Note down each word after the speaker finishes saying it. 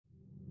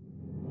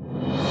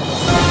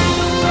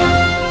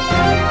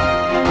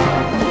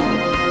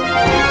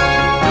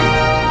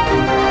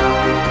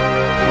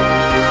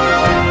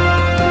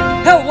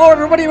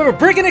everybody, we have a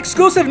breaking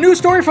exclusive news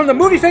story from the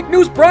Movie Fake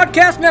News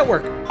Broadcast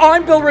Network.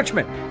 I'm Bill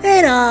Richmond.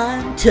 And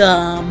I'm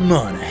Tom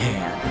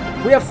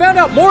Monahan. We have found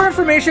out more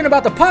information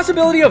about the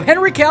possibility of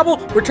Henry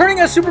Cavill returning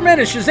as Superman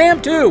in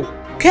Shazam 2.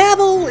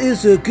 Cavill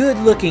is a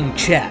good-looking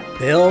chap,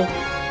 Bill.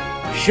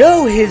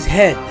 Show his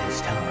head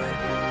this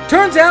time.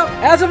 Turns out,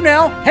 as of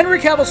now,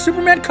 Henry Cavill's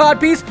Superman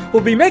codpiece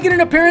will be making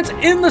an appearance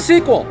in the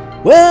sequel.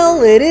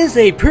 Well, it is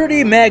a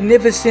pretty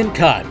magnificent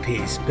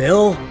codpiece,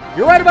 Bill.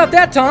 You're right about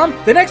that, Tom.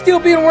 The next deal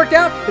being worked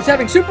out is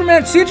having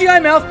Superman's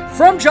CGI mouth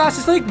from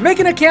Justice League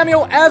making a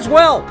cameo as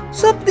well.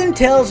 Something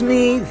tells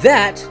me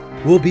that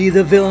will be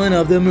the villain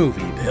of the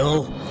movie,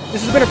 Bill.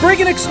 This has been a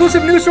breaking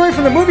exclusive news story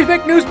from the Movie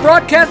Fake News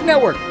Broadcast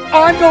Network.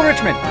 I'm Bill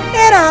Richmond.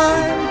 And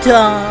I'm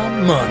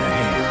Tom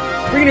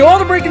Monahan. Bringing you all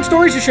the breaking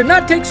stories you should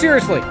not take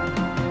seriously.